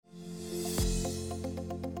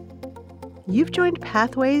You've joined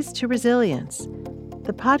Pathways to Resilience,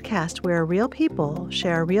 the podcast where real people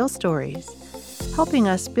share real stories, helping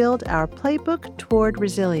us build our playbook toward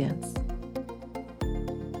resilience.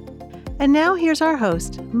 And now here's our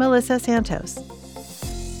host, Melissa Santos.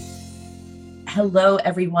 Hello,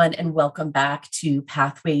 everyone, and welcome back to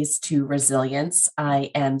Pathways to Resilience.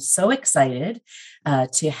 I am so excited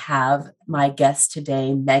to have my guest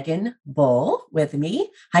today, Megan Bull, with me.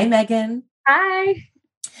 Hi, Megan. Hi.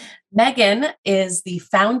 Megan is the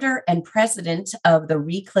founder and president of the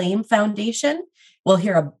Reclaim Foundation. We'll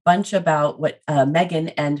hear a bunch about what Megan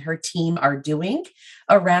and her team are doing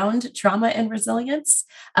around trauma and resilience.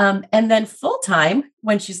 And then full-time,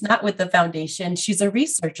 when she's not with the foundation, she's a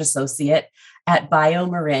research associate at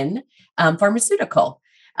BioMarin Pharmaceutical.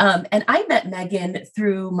 And I met Megan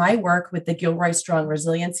through my work with the Gilroy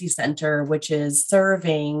Resiliency Center, which is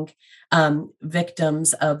serving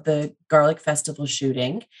victims of the Garlic Festival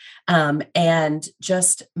shooting. And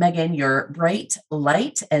just, Megan, your bright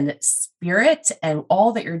light and spirit and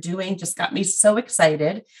all that you're doing just got me so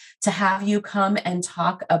excited to have you come and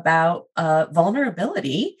talk about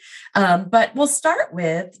vulnerability. But we'll start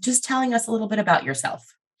with just telling us a little bit about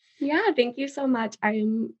yourself. Yeah, thank you so much.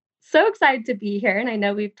 I'm so excited to be here. And I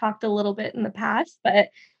know we've talked a little bit in the past, but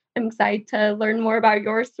I'm excited to learn more about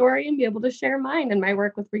your story and be able to share mine and my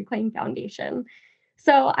work with Reclaim Foundation.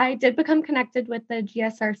 So I did become connected with the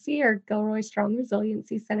GSRC, or Gilroy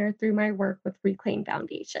Resiliency Center, through my work with Reclaim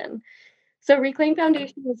Foundation. So Reclaim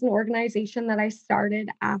Foundation was an organization that I started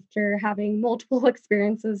after having multiple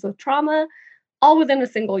experiences with trauma, all within a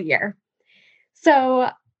single year. So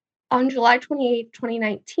on July 28,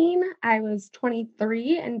 2019, I was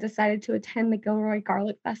 23 and decided to attend the Gilroy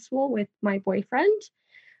Garlic Festival with my boyfriend.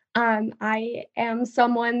 I am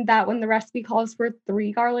someone that when the recipe calls for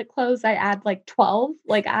 3 garlic cloves, I add like 12.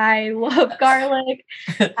 Like, I love garlic.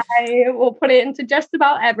 I will put it into just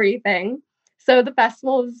about everything. So the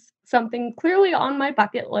festival is something clearly on my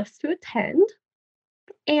bucket list to attend.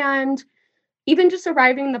 And even just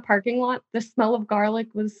arriving in the parking lot, the smell of garlic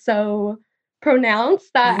was so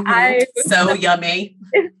pronounced that so yummy.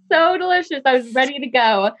 It's so delicious. I was ready to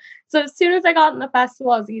go. So as soon as I got in the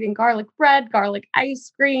festival, I was eating garlic bread, garlic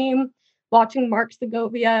ice cream, watching Mark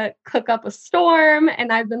Segovia cook up a storm,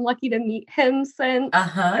 and I've been lucky to meet him since.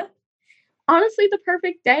 Honestly, the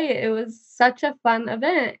perfect day. It was such a fun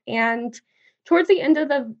event. And towards the end of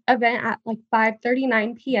the event at like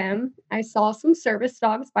 5:39 p.m., I saw some service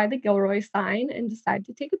dogs by the Gilroy sign and decided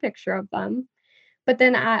to take a picture of them. But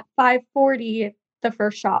then at 5:40, the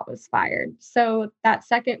first shot was fired. So that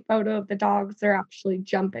second photo of the dogs are actually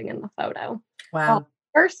jumping in the photo. Wow. Well, the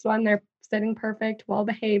first one, they're sitting perfect, well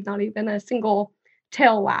behaved, not even a single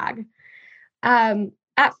tail wag.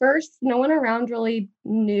 At first, no one around really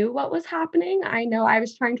knew what was happening. I know I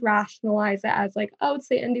was trying to rationalize it as like, oh, it's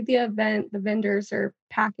the end of the event. The vendors are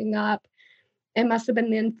packing up. It must have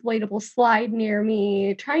been the inflatable slide near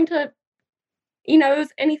me, trying to, it was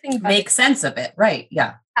anything but make sense of it. Right.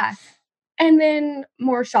 Yeah. And then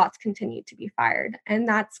more shots continued to be fired. And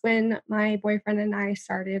that's when my boyfriend and I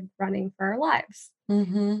started running for our lives.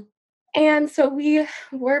 Mm-hmm. And so we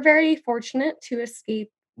were very fortunate to escape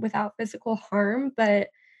without physical harm, but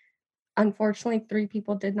unfortunately, 3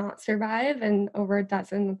 people did not survive and over a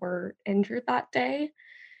dozen were injured that day.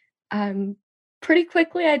 Pretty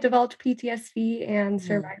quickly, I developed PTSD and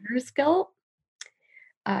survivor's guilt.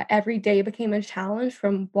 Every day became a challenge,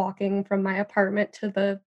 from walking from my apartment to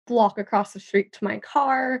the block across the street to my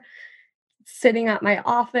car, sitting at my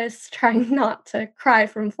office, trying not to cry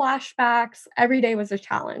from flashbacks. Every day was a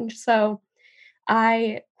challenge. So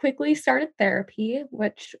I quickly started therapy,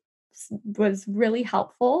 which was really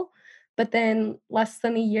helpful. But then less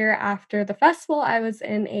than a year after the festival, I was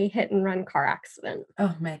in a hit and run car accident.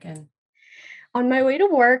 Oh, Megan. On my way to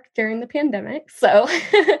work during the pandemic. So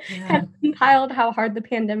had compiled how hard the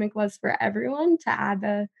pandemic was for everyone to add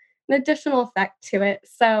an additional effect to it.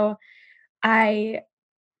 So I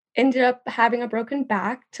ended up having a broken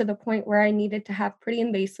back to the point where I needed to have pretty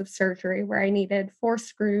invasive surgery, where I needed 4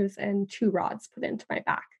 screws and 2 rods put into my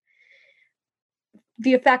back.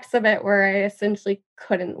 The effects of it were I essentially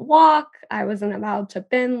couldn't walk. I wasn't allowed to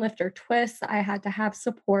bend, lift, or twist. I had to have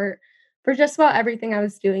support for just about everything I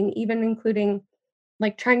was doing, even including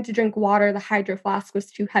like trying to drink water. The hydro flask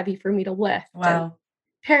was too heavy for me to lift. Wow. And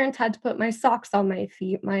parents had to put my socks on my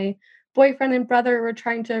feet. My boyfriend and brother were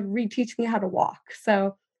trying to reteach me how to walk.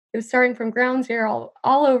 So it was starting from ground zero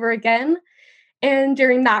all over again. And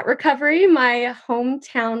during that recovery, my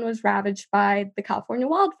hometown was ravaged by the California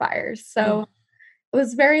wildfires. So I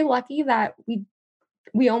was very lucky that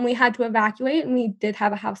we only had to evacuate, and we did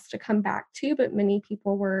have a house to come back to, but many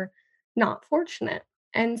people were not fortunate.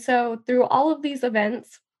 And so through all of these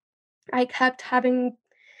events, I kept having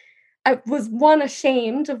I was, one,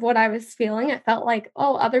 ashamed of what I was feeling. It felt like,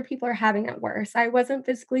 "Oh, other people are having it worse." I wasn't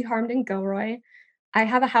physically harmed in Gilroy. I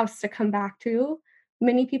have a house to come back to.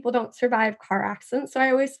 Many people don't survive car accidents, so I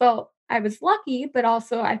always felt I was lucky, but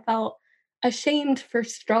also I felt ashamed for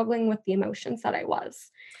struggling with the emotions that I was.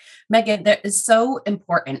 Megan, that is so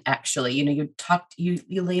important actually.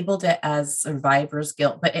 You labeled it as survivor's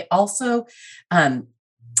guilt, but it also um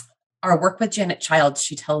our work with Janet Child,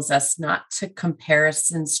 she tells us not to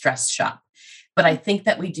comparison stress shop. But I think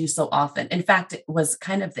that we do so often. In fact, it was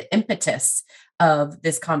kind of the impetus of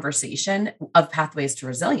this conversation of pathways to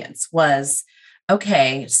resilience was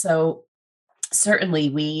okay, so certainly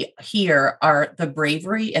we hear are the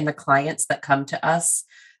bravery in the clients that come to us.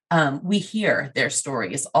 We hear their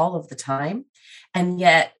stories all of the time. And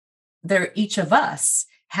yet there each of us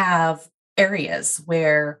have areas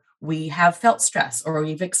where we have felt stress or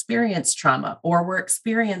we've experienced trauma or we're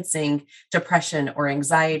experiencing depression or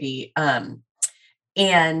anxiety,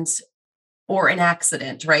 and or an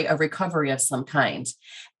accident, right? A recovery of some kind.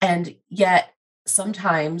 And yet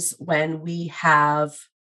sometimes when we have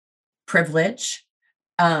privilege,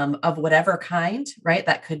 of whatever kind, right?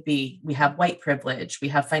 That could be we have white privilege, we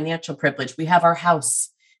have financial privilege, we have our house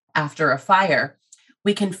after a fire.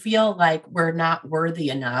 We can feel like we're not worthy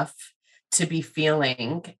enough to be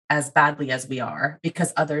feeling as badly as we are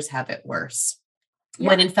because others have it worse.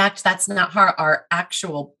 When Yeah. in fact, that's not how our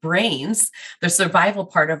actual brains, the survival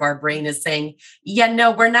part of our brain is saying, yeah,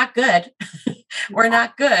 no, we're not good. We're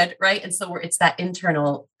not good. Right. And so it's that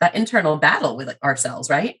internal battle with ourselves,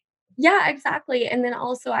 right? Yeah, exactly, and then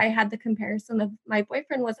also I had the comparison of my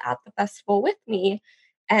boyfriend was at the festival with me,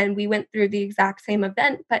 and we went through the exact same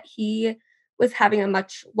event, but he was having a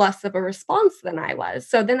much less of a response than I was.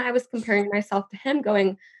 So then I was comparing myself to him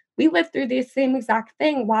going, "We lived through the same exact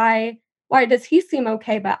thing. Why does he seem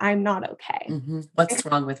okay, but I'm not okay?" What's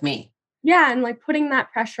wrong with me? Yeah, and, like, putting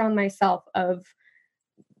that pressure on myself of,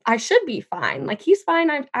 "I should be fine. Like, he's fine,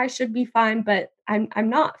 I should be fine, but I'm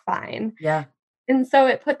not fine." Yeah. And so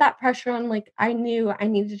it put that pressure on, like, I knew I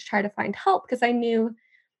needed to try to find help because I knew,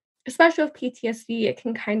 especially with PTSD, it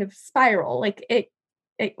can kind of spiral. Like, it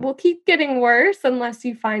will keep getting worse unless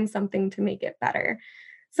you find something to make it better.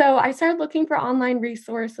 So I started looking for online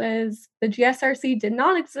resources. The GSRC did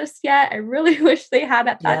not exist yet. I really wish they had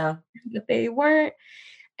at that Yeah. time, but they weren't,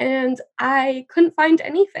 and I couldn't find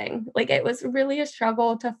anything. Like, it was really a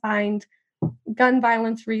struggle to find gun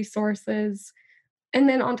violence resources, and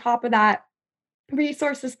then on top of that,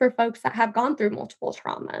 resources for folks that have gone through multiple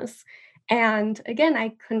traumas. And again, I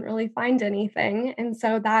couldn't really find anything. And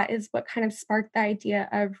so that is what kind of sparked the idea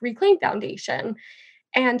of Reclaim Foundation.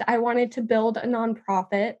 And I wanted to build a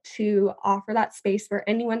nonprofit to offer that space for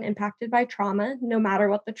anyone impacted by trauma, no matter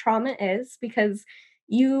what the trauma is, because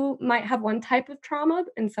you might have one type of trauma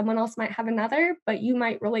and someone else might have another, but you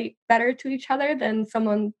might relate better to each other than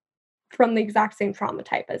someone from the exact same trauma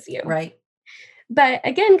type as you. Right. But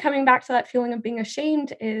again, coming back to that feeling of being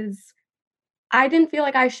ashamed is I didn't feel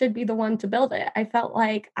like I should be the one to build it. I felt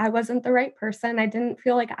like I wasn't the right person. I didn't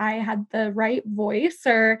feel like I had the right voice,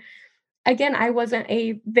 or again, I wasn't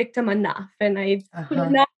a victim enough. And I put Uh-huh.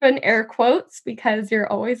 enough in air quotes because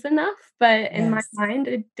you're always enough. But in my Yes. mind,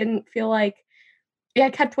 it didn't feel like, yeah, I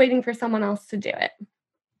kept waiting for someone else to do it.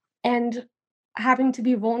 And having to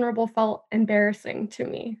be vulnerable felt embarrassing to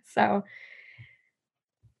me. So,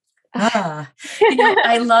 Ah,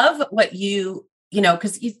 I love what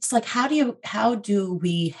because it's like, how do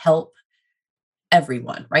we help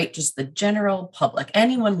everyone, right? Just the general public,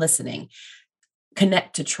 anyone listening,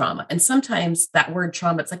 connect to trauma. And sometimes that word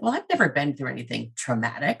trauma, it's like, well, I've never been through anything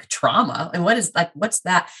traumatic, trauma. And what's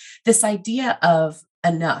that? This idea of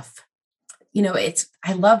enough,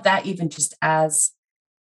 I love that even just as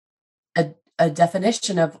a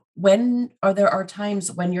definition of there are times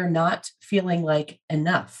when you're not feeling like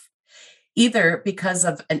enough, either because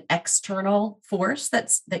of an external force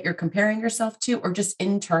that you're comparing yourself to, or just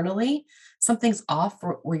internally something's off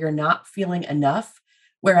where you're not feeling enough.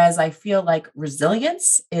 Whereas I feel like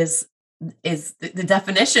resilience is the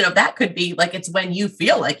definition of that could be like it's when you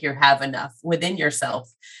feel like you have enough within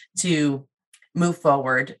yourself to move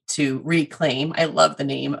forward, to reclaim. I love the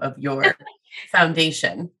name of your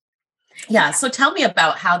foundation. Yeah, so tell me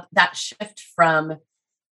about how that shift from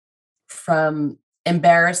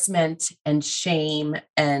embarrassment and shame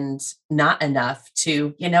and not enough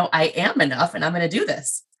to, I am enough and I'm going to do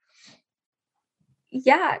this.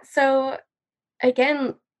 yeah. So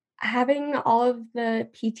again, having all of the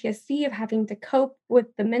PTSD of having to cope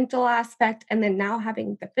with the mental aspect and then now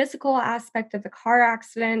having the physical aspect of the car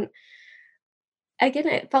accident, again,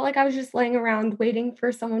 it felt like I was just laying around waiting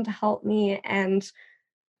for someone to help me, and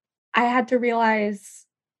I had to realize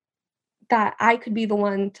that I could be the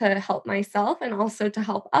one to help myself and also to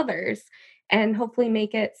help others, and hopefully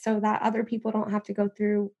make it so that other people don't have to go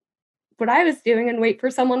through what I was doing and wait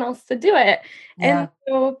for someone else to do it. And Yeah.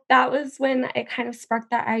 so that was when it kind of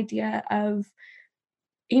sparked that idea of,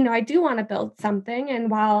 I do wanna build something,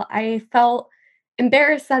 and while I felt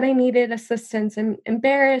embarrassed that I needed assistance and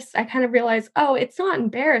embarrassed, I kind of realized, "Oh, it's not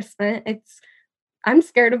embarrassment, it's I'm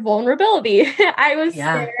scared of vulnerability." I was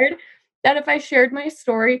Yeah. scared that if I shared my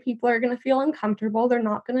story, people are gonna feel uncomfortable, they're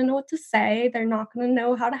not gonna know what to say, they're not gonna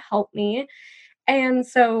know how to help me, and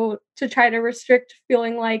so to try to restrict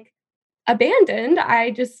feeling like abandoned,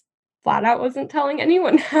 I just flat out wasn't telling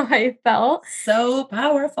anyone how I felt. So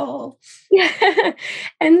powerful. Yeah.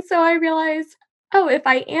 And so I realized, oh, if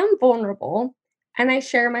I am vulnerable and I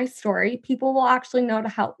share my story, people will actually know to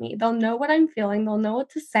help me. They'll know what I'm feeling, they'll know what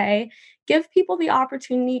to say. Give people the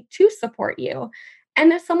opportunity to support you.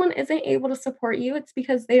 And if someone isn't able to support you, it's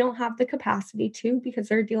because they don't have the capacity to, because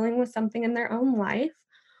they're dealing with something in their own life,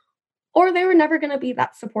 or they were never going to be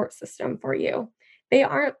that support system for you. They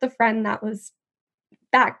aren't the friend that was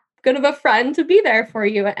that good of a friend to be there for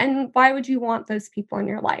you. And why would you want those people in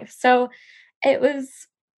your life? So it was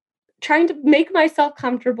trying to make myself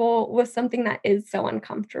comfortable with something that is so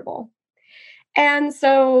uncomfortable. And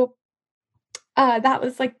so that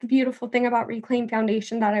was like the beautiful thing about Reclaim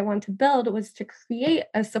Foundation that I want to build was to create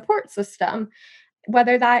a support system,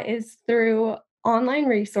 whether that is through online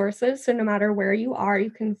resources. So no matter where you are,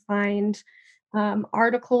 you can find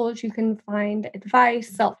articles, you can find advice,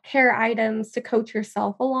 self care items to coach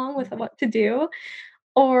yourself along with what to do,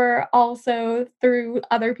 or also through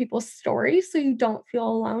other people's stories so you don't feel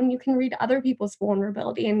alone. You can read other people's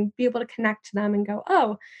vulnerability and be able to connect to them and go,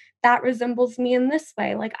 "Oh, that resembles me in this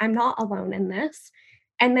way. Like, I'm not alone in this."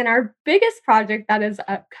 And then our biggest project that is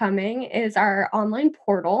upcoming is our online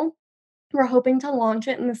portal. We're hoping to launch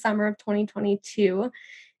it in the summer of 2022.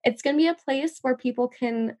 It's gonna be a place where people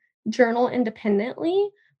can journal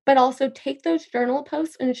independently, but also take those journal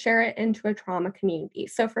posts and share it into a trauma community.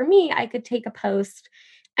 So for me, I could take a post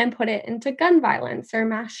and put it into gun violence or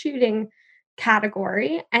mass shooting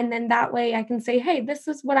category, and then that way I can say, "Hey, this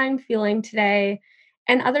is what I'm feeling today."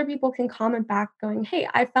 And other people can comment back going, "Hey,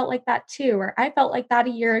 I felt like that too," or "I felt like that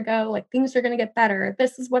a year ago, like things are gonna get better.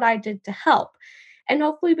 This is what I did to help." And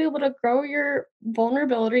hopefully be able to grow your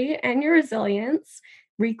vulnerability and your resilience,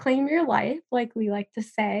 reclaim your life, like we like to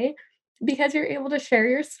say, because you're able to share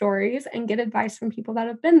your stories and get advice from people that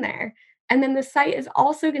have been there. And then the site is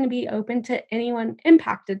also going to be open to anyone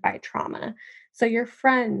impacted by trauma. So your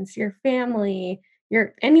friends, your family,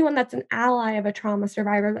 your anyone that's an ally of a trauma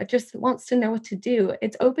survivor that just wants to know what to do.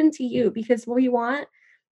 It's open to you because we want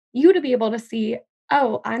you to be able to see,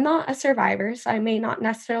 oh, I'm not a survivor, so I may not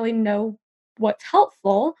necessarily know what's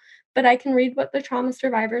helpful, but I can read what the trauma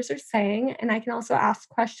survivors are saying. And I can also ask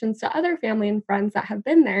questions to other family and friends that have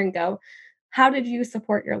been there and go, how did you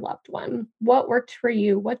support your loved one? What worked for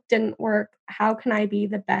you? What didn't work? How can I be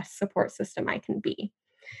the best support system I can be?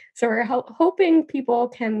 So we're hoping people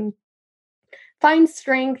can find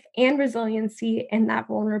strength and resiliency in that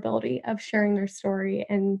vulnerability of sharing their story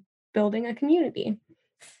and building a community.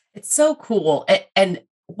 It's so cool. And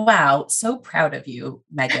wow, so proud of you,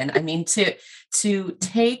 Megan. I mean, to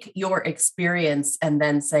take your experience and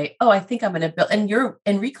then say, oh, I think I'm going to build, and you're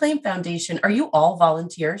in Reclaim Foundation. Are you all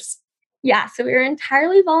volunteers? Yeah, so we're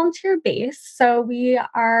entirely volunteer based. So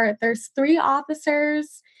there's 3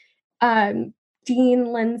 officers, um,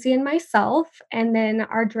 Dean, Lindsay, and myself, and then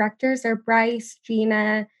our directors are Bryce,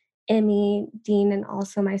 Gina, Emmy, Dean, and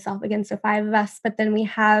also myself. Again, so 5 of us, but then we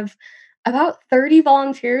have about 30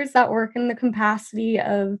 volunteers that work in the capacity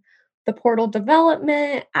of the portal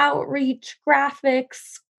development, outreach,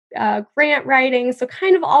 graphics, grant writing, so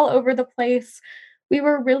kind of all over the place. We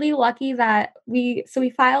were really lucky that we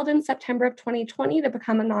filed in September of 2020 to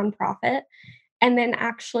become a nonprofit, and then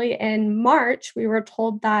actually in March, we were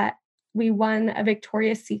told that we won a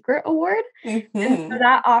Victoria's Secret award, and so Mhm.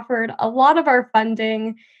 that offered a lot of our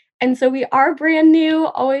funding, and so we are brand new,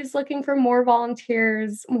 always looking for more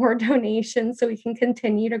volunteers, more donations so we can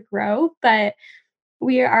continue to grow, but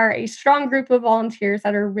we are a strong group of volunteers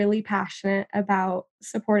that are really passionate about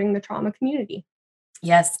supporting the trauma community.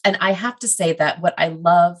 Yes. And I have to say that what I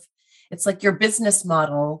love, it's like your business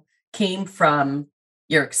model came from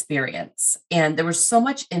your experience. And there was so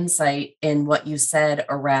much insight in what you said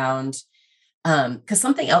around, because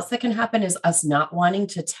something else that can happen is us not wanting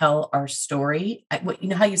to tell our story. You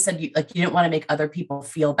know how you said you didn't want to make other people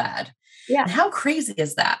feel bad. Yeah. And how crazy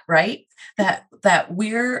is that, right? That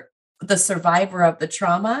we're the survivor of the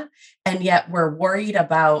trauma, and yet we're worried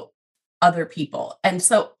about other people. And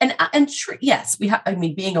so, yes, we have, I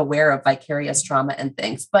mean, being aware of vicarious trauma and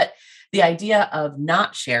things, but the idea of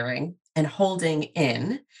not sharing and holding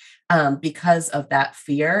in because of that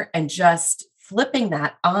fear, and just flipping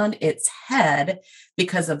that on its head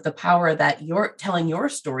because of the power that your telling your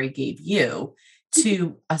story gave you,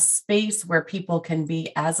 to a space where people can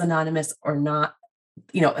be as anonymous or not,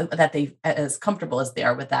 that they as comfortable as they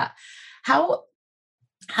are with that. How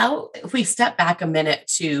if we step back a minute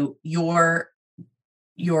to your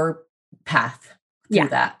path through Yeah.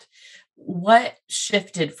 that, what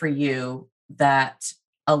shifted for you that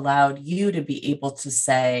allowed you to be able to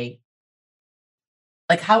say,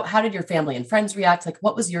 like, how did your family and friends react? Like,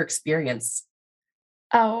 what was your experience?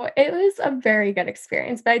 Oh, it was a very good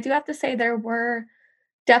experience, but I do have to say there were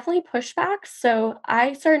definitely pushbacks. So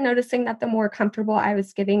I started noticing that the more comfortable I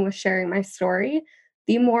was getting with sharing my story,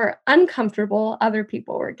 the more uncomfortable other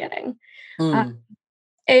people were getting. Uh, Mm,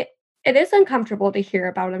 it it is uncomfortable to hear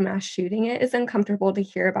about a mass shooting. It is uncomfortable to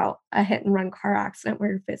hear about a hit and run car accident where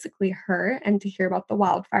you're physically hurt, and to hear about the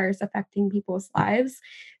wildfires affecting people's lives.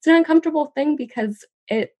 It's an uncomfortable thing because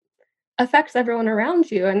it affects everyone around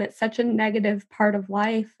you, and it's such a negative part of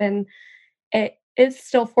life, and it is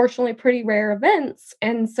still fortunately pretty rare events,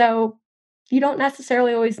 and so you don't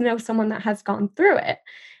necessarily always know someone that has gone through it,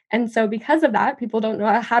 and so because of that, people don't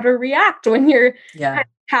know how to react when you're kind yeah. of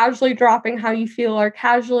casually dropping how you feel or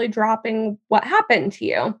casually dropping what happened to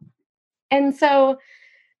you, and so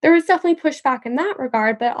there was definitely pushback in that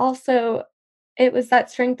regard, but also it was that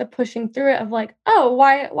strength of pushing through it of like, "Oh,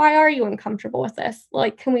 why are you uncomfortable with this?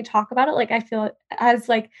 Like, can we talk about it?" Like, I feel as,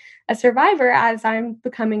 like, a survivor, as I'm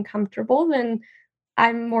becoming comfortable, then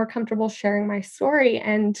I'm more comfortable sharing my story,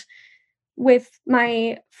 and with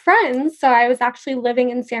my friends, so I was actually living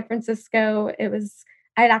in San Francisco.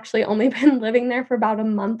 I had actually only been living there for about a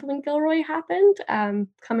month when Gilroy happened,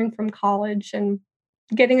 coming from college and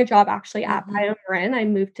getting a job actually at Hmm. Marin. I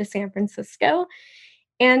moved to San Francisco,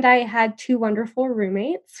 and I had 2 wonderful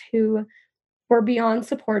roommates who were beyond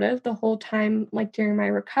supportive the whole time, like, during my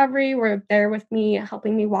recovery, were there with me,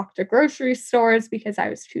 helping me walk to grocery stores because I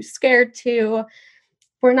was too scared to,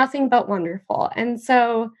 were nothing but wonderful, and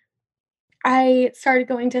so I started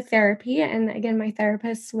going to therapy, and again, my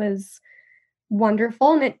therapist was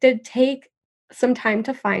wonderful, and it did take some time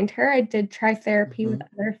to find her. I did try therapy with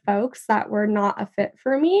Hmm. other folks that were not a fit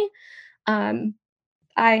for me. Um,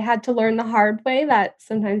 I had to learn the hard way that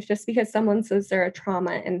sometimes just because someone says they're a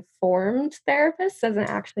trauma-informed therapist doesn't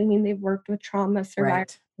actually mean they've worked with trauma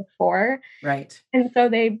survivors Right. before, Right. and so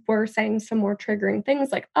they were saying some more triggering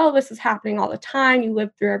things like, "Oh, this is happening all the time, you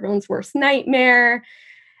lived through everyone's worst nightmare."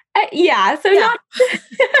 Yeah, so Yeah. not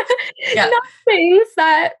Yeah. not things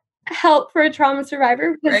that help for a trauma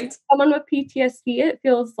survivor, because Right. someone with PTSD, it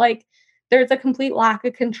feels like there's a complete lack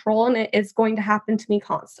of control and it is going to happen to me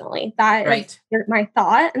constantly. That is Right. my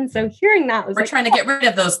thought, and so hearing that was We're like, trying to "Oh, get rid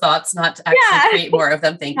of those thoughts, not to actually yeah, create more of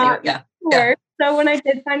them. Thank you. not Yeah. Yeah. sure." So when I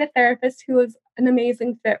did find a therapist who was an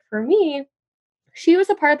amazing fit for me, she was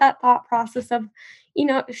a part of that thought process of,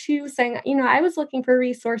 she was saying, "I was looking for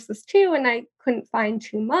resources too, and I couldn't find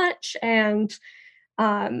too much, and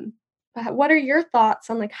um, what are your thoughts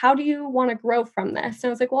on, like, how do you wanna grow from this?" And I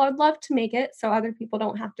was like, "Well, I'd love to make it so other people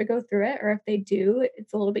don't have to go through it, or if they do,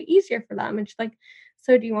 it's a little bit easier for them." And she's like,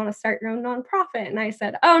 "So do you wanna start your own nonprofit?" And I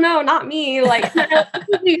said, "Oh, no, not me." Like, I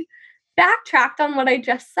completely backtracked on what I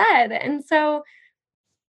just said, and so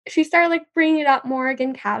she started, like, bringing it up more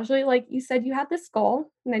again casually, like, "You said you had this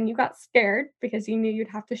goal, and then you got scared because you knew you'd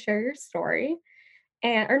have to share your story,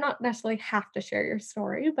 and or not necessarily have to share your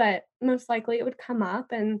story, but most likely it would come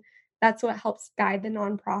up, and that's what helps guide the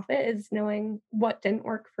nonprofit, is knowing what didn't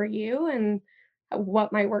work for you and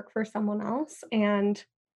what might work for someone else." And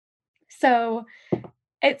so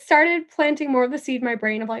it started planting more of the seed in my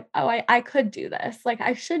brain of like, "Oh, I could do this, like,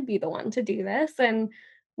 I should be the one to do this." And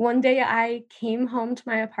one day I came home to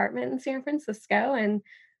my apartment in San Francisco, and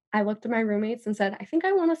I looked at my roommates and said, "I think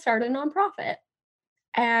I wanna start a nonprofit."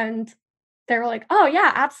 And they were like, "Oh,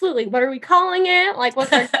 yeah, absolutely. What are we calling it? Like,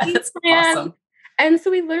 what's our game That's plan?" awesome. And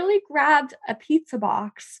so we literally grabbed a pizza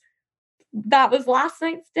box that was last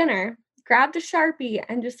night's dinner, grabbed a Sharpie,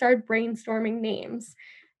 and just started brainstorming names.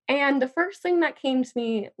 And the first thing that came to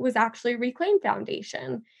me was actually Reclaim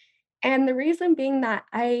Foundation. And the reason being that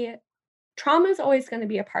trauma is always going to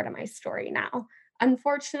be a part of my story now.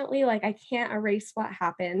 Unfortunately, like, I can't erase what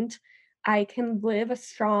happened. I can live a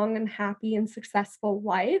strong and happy and successful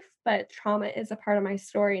life, but trauma is a part of my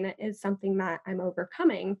story and it is something that I'm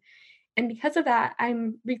overcoming. And because of that,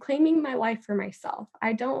 I'm reclaiming my life for myself.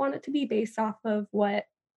 I don't want it to be based off of what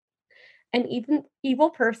an even evil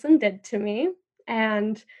person did to me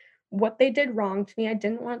and what they did wrong to me. I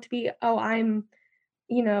didn't want to be, "Oh, I'm,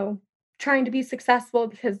 you know, trying to be successful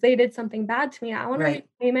because they did something bad to me." I wanna Right.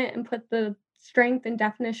 reclaim it and put the strength and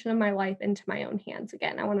definition of my life into my own hands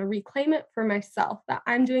again. I wanna reclaim it for myself, that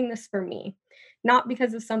I'm doing this for me, not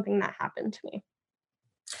because of something that happened to me.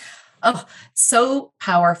 Oh, so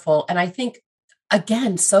powerful. And I think,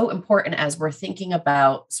 again, so important as we're thinking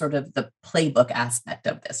about sort of the playbook aspect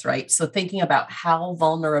of this, right? So thinking about how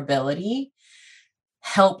vulnerability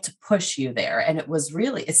helped push you there. And it was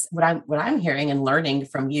really, it's what I'm hearing and learning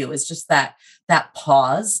from you is just that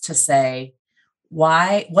pause to say,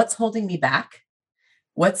 why, what's holding me back?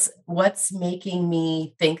 What's making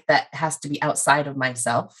me think that has to be outside of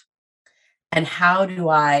myself? And how do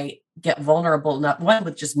I get vulnerable, not one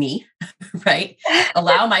with just me, right?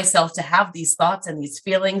 Allow myself to have these thoughts and these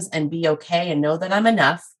feelings and be okay and know that I'm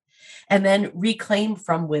enough. And then reclaim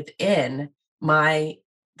from within my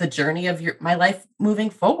the journey of my life moving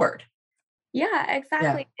forward. Yeah, Yeah.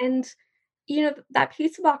 exactly, and, that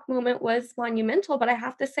pizza box moment was monumental, but I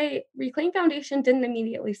have to say, Reclaim Foundation didn't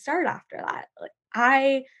immediately start after that. Like,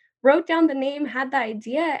 I wrote down the name, had the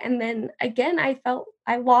idea, and then again, I felt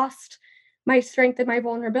I lost my strength and my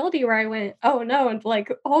vulnerability where I went, "Oh, no," and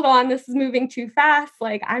like, "Hold on, this is moving too fast,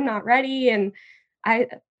 like, I'm not ready," and I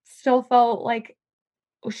still felt like,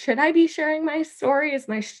 "Should I be sharing my story? Is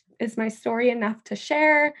my story enough to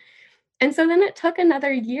share?" And so then it took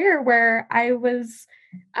another year where I was,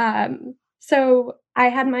 so I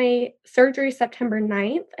had my surgery September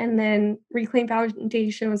 9th, and then Reclaim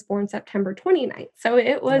Foundation was born September 29th. So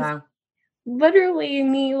it was Wow. literally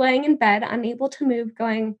me laying in bed, unable to move,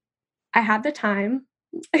 going, "I have the time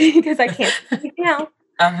because I can't do anything else.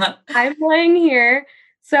 Uh-huh. I'm laying here,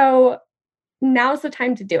 so now's the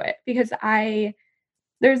time to do it," because I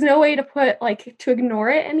there's no way to to ignore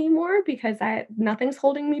it anymore because I nothing's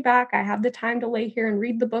holding me back. I have the time to lay here and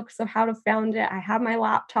read the books of how to found it. I have my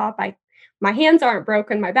laptop. I My hands aren't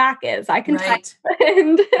broken, my back is. I can type Right.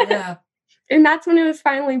 and Yeah. and that's when it was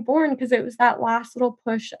finally born because it was that last little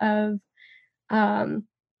push of, um,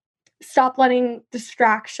 stop letting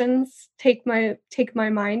distractions take my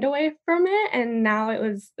mind away from it, and now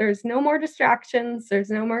there's no more distractions, there's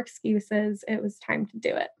no more excuses. It was time to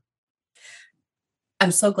do it.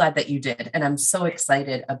 I'm so glad that you did. And I'm so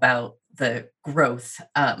excited about the growth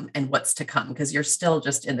and what's to come because you're still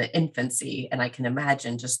just in the infancy. And I can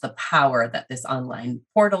imagine just the power that this online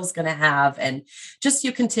portal is going to have and just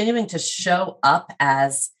you continuing to show up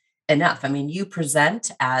as enough. I mean, you present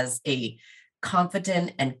as a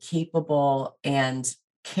confident and capable and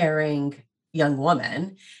caring young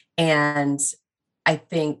woman. And I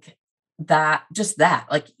think that just that,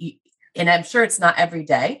 like, and I'm sure it's not every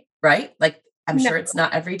day, right? Like, I'm No. sure it's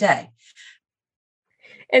not every day.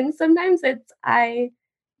 And sometimes it's I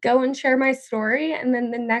go and share my story, and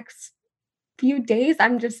then the next few days,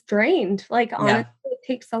 I'm just drained. Like, honestly, Yeah, it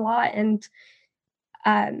takes a lot, and,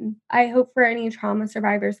 I hope for any trauma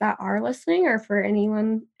survivors that are listening or for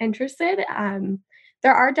anyone interested,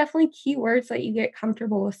 there are definitely key words that you get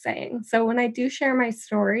comfortable with saying. So when I do share my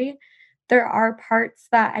story, there are parts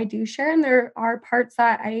that I do share, and there are parts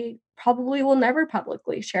that I probably will never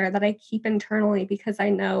publicly share that I keep internally because I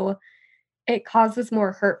know it causes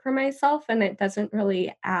more hurt for myself and it doesn't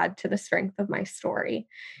really add to the strength of my story.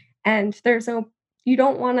 And there's no you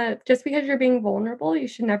don't wanna just because you're being vulnerable, you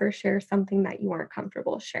should never share something that you aren't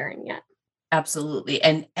comfortable sharing yet. absolutely.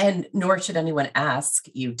 And nor should anyone ask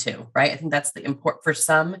you to, right? I think that's the import for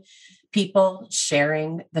some people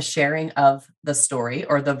sharing of the story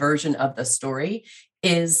or the version of the story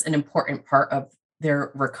is an important part of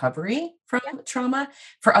their recovery from Yeah. trauma.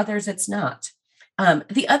 For others, it's not.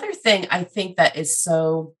 The other thing I think that is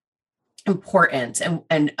so important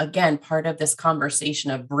and again part of this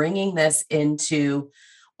conversation of bringing this into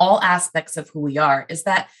all aspects of who we are is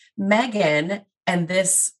that Megan and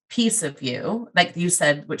this piece of you like you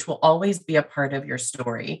said which will always be a part of your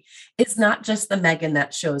story is not just the Megan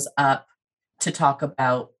that shows up to talk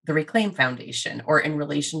about the Reclaim Foundation or in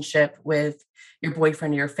relationship with your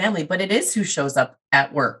boyfriend or your family but it is who shows up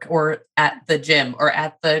at work or at the gym or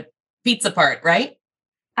at the pizza part, right?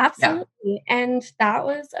 Yeah. Absolutely, and that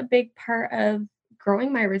was a big part of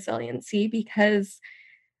growing my resiliency because,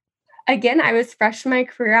 again, I was fresh in my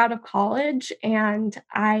career out of college, and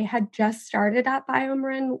I had just started at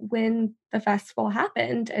BioMarin when the festival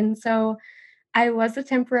happened, and so I was a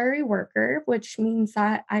temporary worker, which means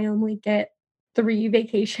that I only get 3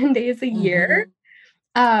 vacation days a year,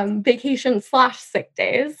 Hmm. vacation/sick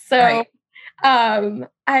days, so, Right.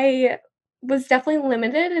 I was definitely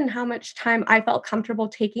limited in how much time I felt comfortable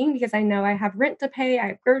taking because I know I have rent to pay, I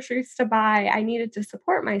have groceries to buy, I needed to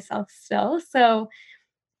support myself still. So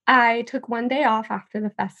I took 1 day off after the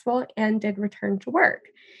festival and did return to work.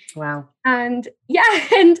 Wow. And yeah,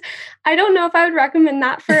 and I don't know if I would recommend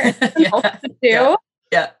that for anyone else Yeah. to Yeah. do.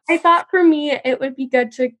 Yeah. I thought for me, it would be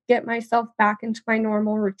good to get myself back into my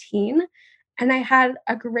normal routine. And I had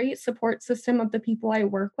a great support system of the people I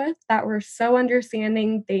work with that were so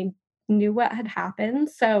understanding. They knew what had happened.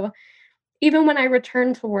 So even when I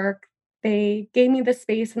returned to work, they gave me the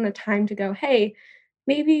space and the time to go, hey,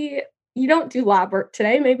 maybe you don't do lab work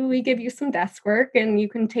today. Maybe we give you some desk work and you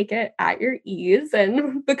can take it at your ease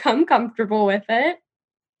and become comfortable with it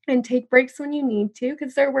and take breaks when you need to.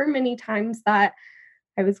 Because there were many times that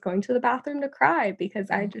I was going to the bathroom to cry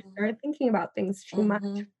because I just Mhm. started thinking about things too much.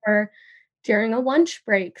 Mhm. Or during a lunch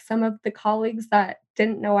break, some of the colleagues that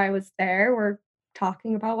didn't know I was there were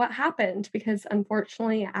talking about what happened because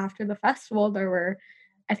unfortunately after the festival there were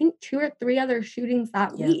I think 2 or 3 other shootings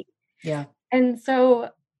that Yeah. week. Yeah. And so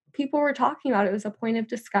people were talking about it, it was a point of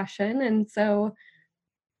discussion, and so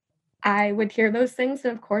I would hear those things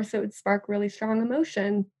and of course it would spark really strong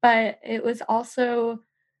emotion, but it was also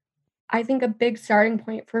I think a big starting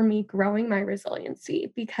point for me growing my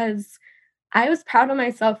resiliency because I was proud of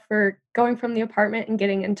myself for going from the apartment and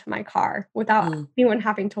getting into my car without Mm. anyone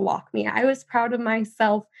having to walk me. I was proud of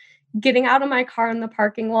myself getting out of my car in the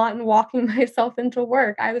parking lot and walking myself into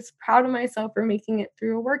work. I was proud of myself for making it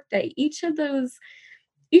through a work day. Each of those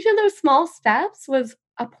small steps was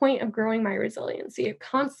a point of growing my resiliency. It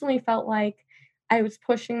constantly felt like I was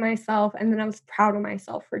pushing myself and then I was proud of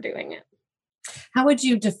myself for doing it. How would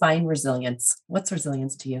you define resilience? What's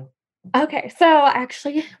resilience to you? Okay, so I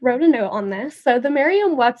actually wrote a note on this. So the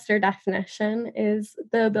Merriam-Webster definition is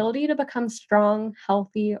the ability to become strong,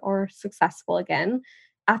 healthy, or successful again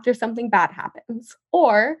after something bad happens,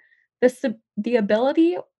 or the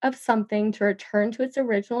ability of something to return to its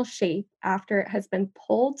original shape after it has been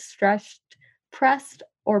pulled, stretched, pressed,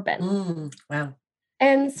 or bent. Wow.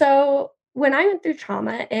 And so when I went through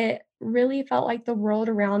trauma, it really felt like the world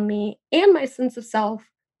around me and my sense of self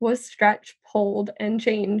was stretched, pulled, and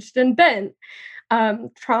changed and bent.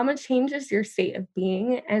 Trauma changes your state of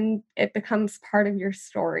being and it becomes part of your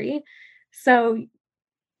story. So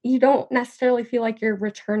you don't necessarily feel like you're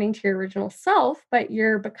returning to your original self, but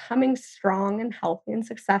you're becoming strong and healthy and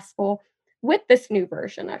successful with this new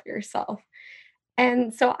version of yourself.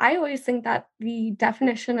 And so I always think that the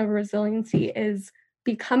definition of resiliency is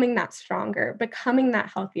becoming that stronger, becoming that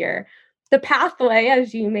healthier. The pathway,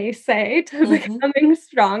 as you may say, to Mhm. becoming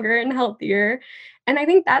stronger and healthier. And I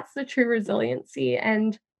think that's the true resiliency.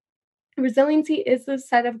 And resiliency is a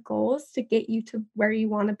set of goals to get you to where you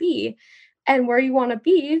want to be. And where you want to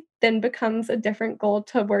be then becomes a different goal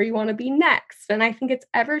to where you want to be next. And I think it's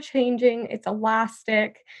ever changing, it's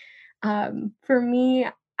elastic. For me,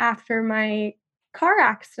 after my car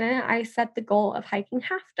accident, I set the goal of hiking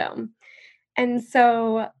Half Dome. And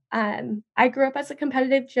so I grew up as a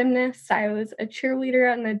competitive gymnast. I was a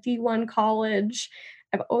cheerleader in a D1 college.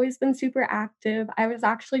 I've always been super active. I was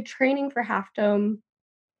actually training for Half Dome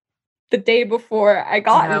the day before I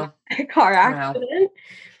got in Wow. a car Wow. accident.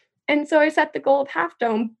 And so I set the goal of Half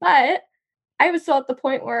Dome, but I was still at the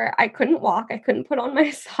point where I couldn't walk, I couldn't put on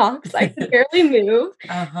my socks, I could barely move.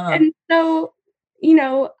 Uh-huh. And so,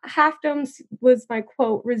 Half Domes was my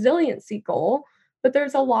quote resiliency goal, but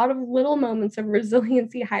there's a lot of little moments of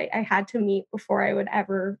resiliency I had to meet before I would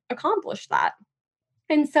ever accomplish that.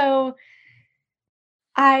 And so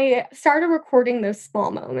I started recording those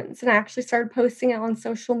small moments and I actually started posting it on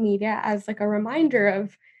social media as like a reminder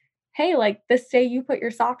of, hey, like this day you put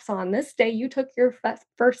your socks on, this day you took your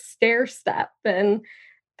first stair step. And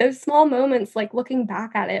those small moments, like looking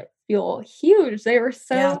back at it, feel huge. They were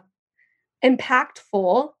Yeah. so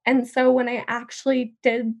impactful. And so when I actually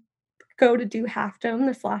did go to do Half Dome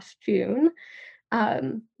this last June,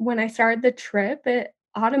 when I started the trip, it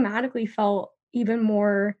automatically felt even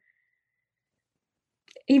more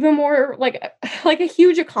like like a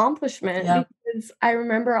huge accomplishment Yeah. because I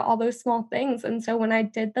remember all those small things. And so when I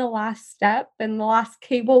did the last step and the last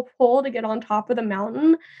cable pull to get on top of the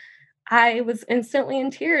mountain, I was instantly in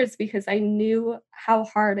tears because I knew how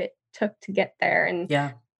hard it took to get there. And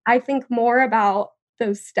Yeah. I think more about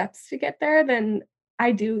those steps to get there than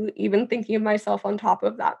I do even thinking of myself on top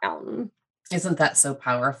of that mountain. Isn't that so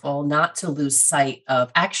powerful? Not to lose sight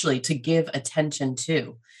of, actually to give attention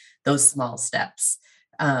to those small steps,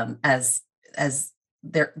 as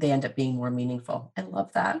they end up being more meaningful. I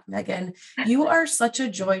love that, Megan. You are such a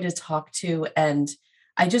joy to talk to, and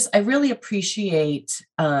I really appreciate,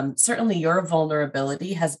 certainly your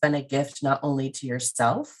vulnerability has been a gift not only to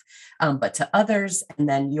yourself, but to others, and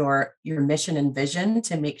then your mission and vision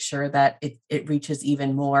to make sure that it reaches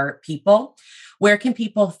even more people. Where can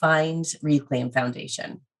people find Reclaim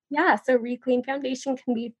Foundation? Yeah, so Reclaim Foundation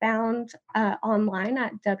can be found online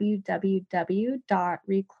at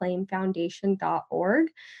www.reclaimfoundation.org.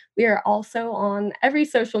 We are also on every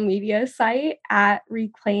social media site at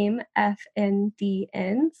Reclaim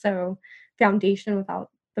FNDN, so foundation without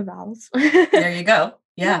the vowels. There you go.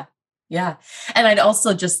 Yeah. Yeah. Yeah. And I'd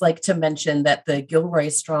also just like to mention that the Gilroy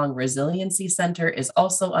Strong Resiliency Center is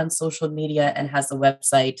also on social media and has a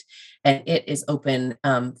website, and it is open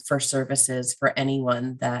for services for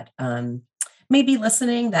anyone that may be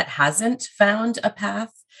listening that hasn't found a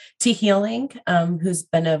path to healing, who's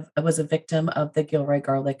was a victim of the Gilroy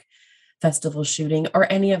Garlic Festival shooting,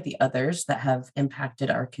 or any of the others that have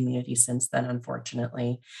impacted our community since then,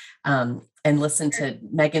 unfortunately. And listen to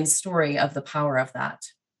Megan's story of the power of that.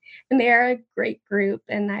 And they're a great group,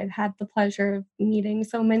 and I've had the pleasure of meeting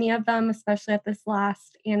so many of them, especially at this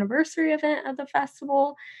last anniversary event of the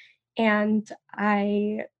festival. And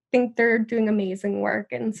I think they're doing amazing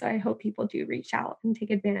work, and so I hope people do reach out and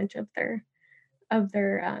take advantage of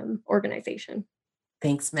their organization.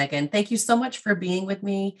 Thanks, Megan. Thank you so much for being with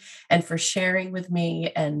me and for sharing with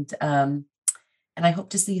me. And I hope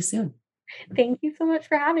to see you soon. Thank you so much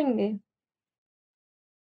for having me.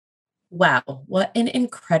 Wow, what an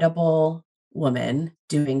incredible woman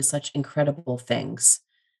doing such incredible things,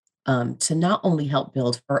 to not only help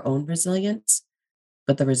build her own resilience,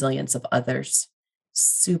 but the resilience of others.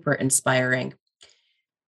 Super inspiring.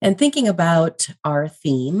 And thinking about our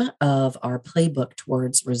theme of our playbook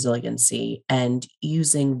towards resiliency and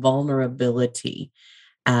using vulnerability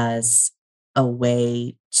as a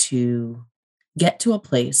way to get to a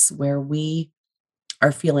place where we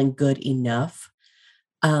are feeling good enough.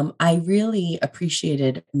 I really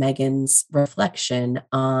appreciated Megan's reflection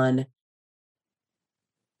on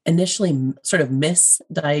initially sort of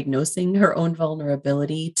misdiagnosing her own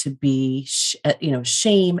vulnerability to be,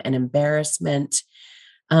 shame and embarrassment.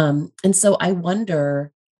 And so I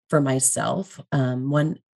wonder for myself,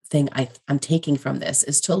 one thing I'm taking from this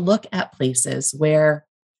is to look at places where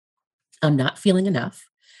I'm not feeling enough,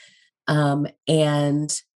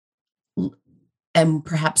 and and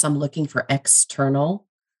perhaps I'm looking for external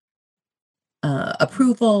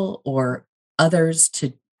approval or others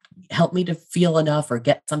to help me to feel enough or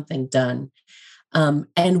get something done.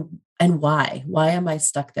 And why am I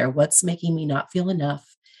stuck there? What's making me not feel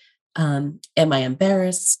enough? Am I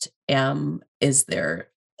embarrassed? Is there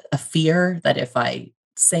a fear that if I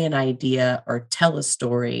say an idea or tell a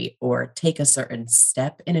story or take a certain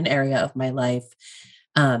step in an area of my life,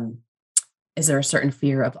 um, is there a certain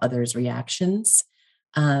fear of others' reactions?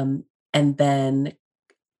 And then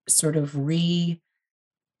sort of reframe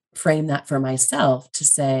that for myself to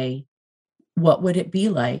say, what would it be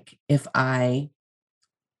like if I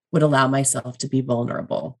would allow myself to be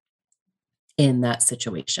vulnerable in that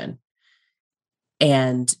situation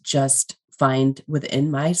and just find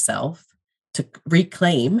within myself to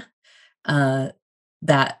reclaim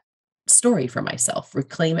that story for myself,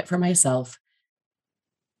 reclaim it for myself,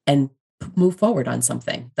 and move forward on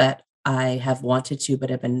something that I have wanted to, but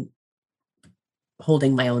have been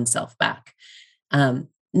holding my own self back.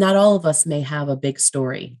 Not all of us may have a big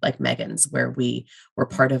story like Megan's, where we were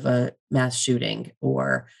part of a mass shooting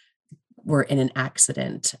or were in an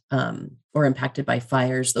accident, or impacted by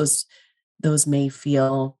fires. Those may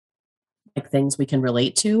feel like things we can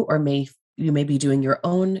relate to, or you may be doing your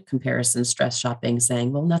own comparison stress shopping,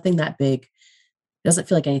 saying, well, nothing that big, doesn't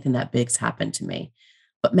feel like anything that big's happened to me.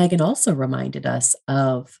 But Megan also reminded us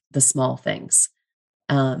of the small things.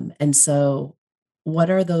 And so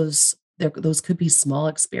what are those? Those could be small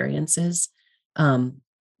experiences,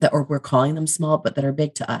 that, or we're calling them small, but that are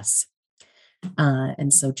big to us.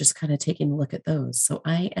 And so just kind of taking a look at those. So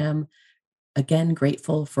I am again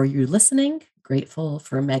grateful for you listening, grateful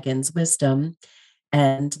for Megan's wisdom,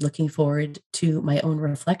 and looking forward to my own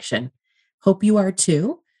reflection. Hope you are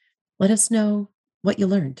too. Let us know what you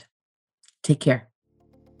learned. Take care.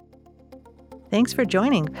 Thanks for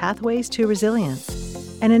joining Pathways to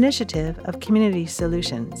Resilience, an initiative of Community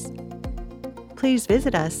Solutions. Please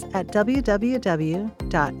visit us at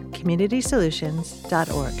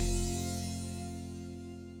www.communitysolutions.org.